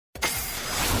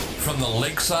From the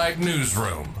Lakeside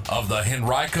Newsroom of the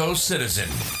Henrico Citizen,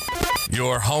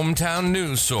 your hometown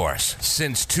news source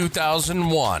since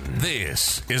 2001,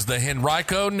 this is the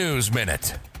Henrico News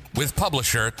Minute with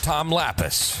publisher Tom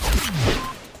Lapis.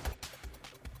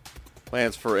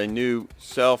 Plans for a new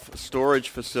self-storage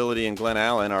facility in Glen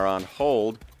Allen are on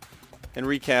hold, and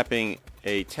recapping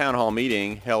a town hall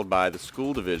meeting held by the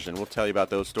school division. We'll tell you about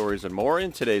those stories and more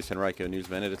in today's Henrico News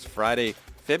Minute. It's Friday,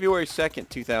 February 2nd,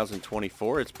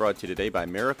 2024. It's brought to you today by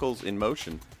Miracles in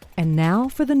Motion. And now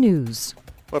for the news.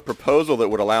 A proposal that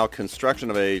would allow construction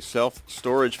of a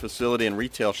self-storage facility and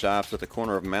retail shops at the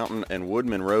corner of Mountain and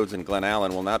Woodman Roads in Glen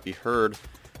Allen will not be heard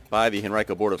by the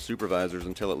Henrico Board of Supervisors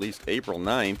until at least April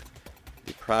 9th.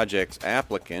 The project's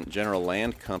applicant, General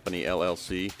Land Company,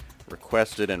 LLC,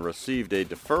 requested and received a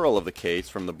deferral of the case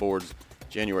from the board's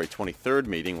January 23rd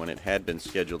meeting when it had been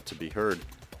scheduled to be heard.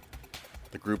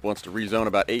 The group wants to rezone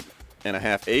about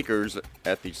 8.5 acres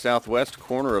at the southwest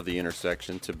corner of the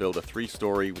intersection to build a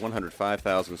 3-story,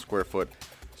 105,000 square foot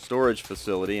storage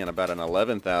facility and about an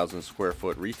 11,000 square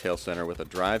foot retail center with a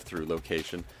drive-through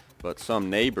location. But some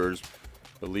neighbors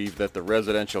believe that the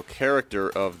residential character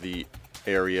of the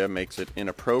area makes it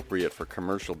inappropriate for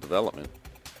commercial development.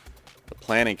 The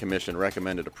Planning Commission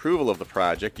recommended approval of the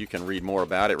project. You can read more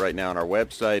about it right now on our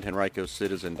website,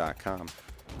 henricocitizen.com.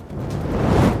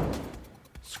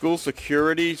 School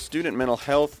security, student mental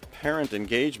health, parent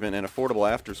engagement, and affordable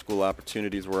after-school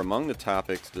opportunities were among the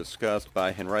topics discussed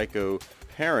by Henrico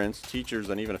parents, teachers,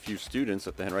 and even a few students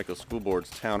at the Henrico School Board's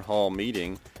town hall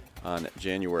meeting on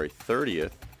January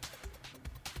 30th.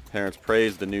 Parents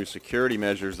praised the new security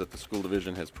measures that the school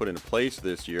division has put into place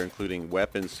this year, including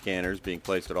weapons scanners being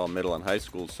placed at all middle and high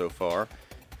schools so far,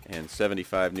 and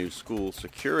 75 new school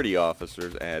security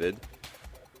officers added.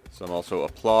 Some also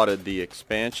applauded the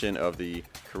expansion of the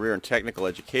career and technical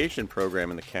education program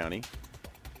in the county,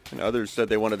 and others said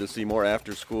they wanted to see more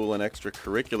after-school and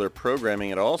extracurricular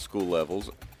programming at all school levels,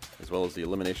 as well as the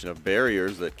elimination of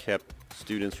barriers that kept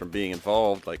students from being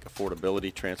involved, like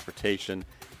affordability, transportation,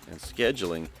 and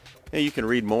scheduling. Now, you can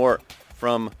read more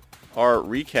from our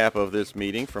recap of this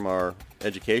meeting from our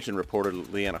education reporter,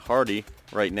 Leanna Hardy,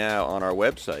 right now on our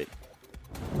website.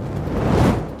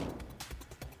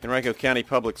 Henrico County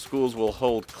Public Schools will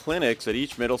hold clinics at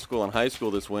each middle school and high school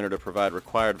this winter to provide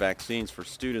required vaccines for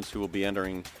students who will be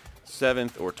entering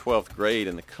 7th or 12th grade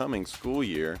in the coming school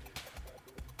year.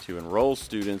 To enroll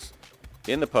students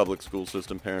in the public school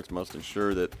system, parents must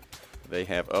ensure that they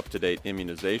have up-to-date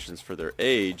immunizations for their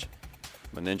age.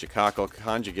 Meningococcal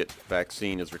conjugate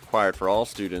vaccine is required for all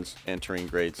students entering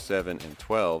grades 7 and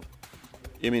 12.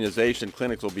 Immunization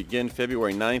clinics will begin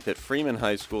February 9th at Freeman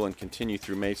High School and continue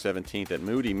through May 17th at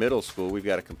Moody Middle School. We've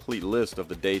got a complete list of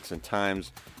the dates and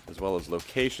times as well as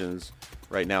locations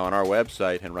right now on our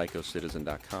website,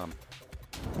 henricocitizen.com.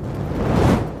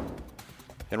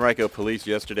 Henrico Police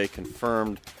yesterday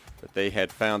confirmed that they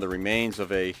had found the remains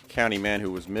of a county man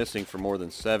who was missing for more than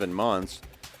 7 months.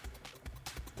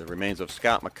 The remains of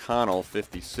Scott McConnell,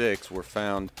 56, were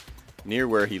found near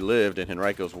where he lived in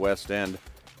Henrico's West End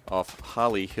off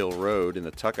Holly Hill Road in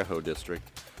the Tuckahoe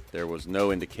district. There was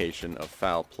no indication of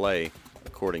foul play.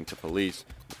 According to police,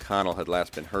 McConnell had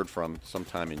last been heard from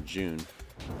sometime in June.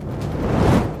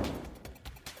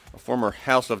 A former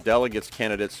House of Delegates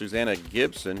candidate, Susanna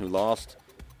Gibson, who lost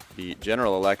the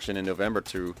general election in November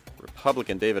to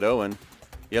Republican David Owen,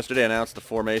 yesterday announced the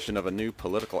formation of a new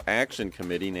political action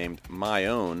committee named My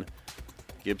Own.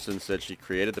 Gibson said she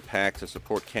created the PAC to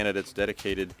support candidates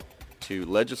dedicated to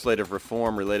legislative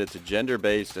reform related to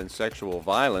gender-based and sexual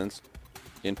violence,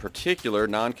 in particular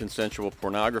non-consensual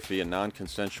pornography and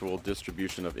non-consensual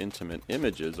distribution of intimate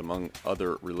images, among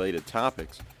other related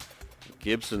topics.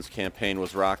 Gibson's campaign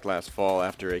was rocked last fall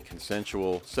after a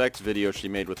consensual sex video she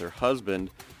made with her husband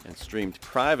and streamed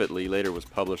privately later was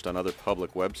published on other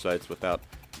public websites without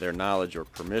their knowledge or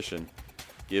permission.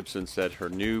 Gibson said her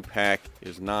new PAC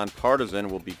is nonpartisan,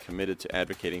 will be committed to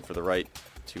advocating for the right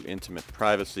to intimate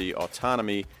privacy,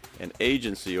 autonomy, and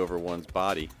agency over one's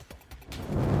body.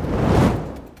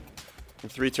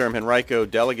 And 3-term Henrico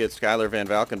delegate Schuyler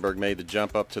VanValkenburg made the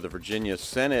jump up to the Virginia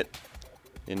Senate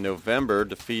in November,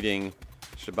 defeating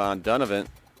Shaban Donovan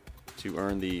to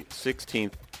earn the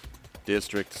 16th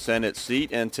District Senate seat.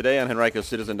 And today on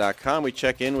HenricoCitizen.com, we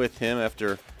check in with him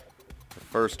after the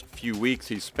first few weeks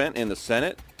he spent in the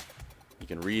Senate. You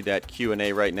can read that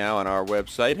Q&A right now on our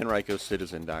website,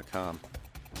 HenricoCitizen.com.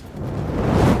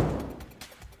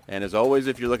 And as always,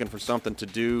 if you're looking for something to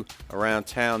do around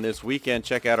town this weekend,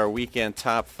 check out our Weekend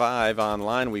Top 5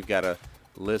 online. We've got a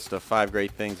list of 5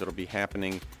 great things that will be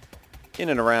happening in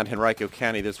and around Henrico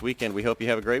County this weekend. We hope you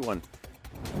have a great one.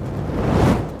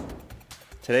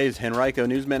 Today's Henrico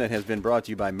News Minute has been brought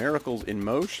to you by Miracles in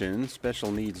Motion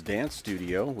Special Needs Dance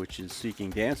Studio, which is seeking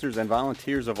dancers and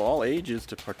volunteers of all ages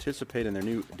to participate in their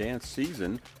new dance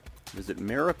season. Visit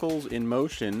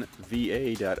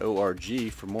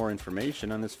miraclesinmotionva.org for more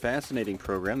information on this fascinating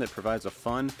program that provides a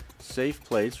fun, safe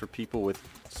place for people with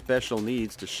special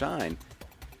needs to shine.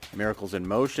 Miracles in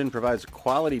Motion provides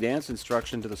quality dance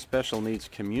instruction to the special needs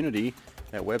community.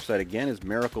 That website again is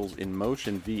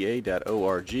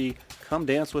miraclesinmotionva.org. Come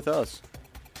dance with us.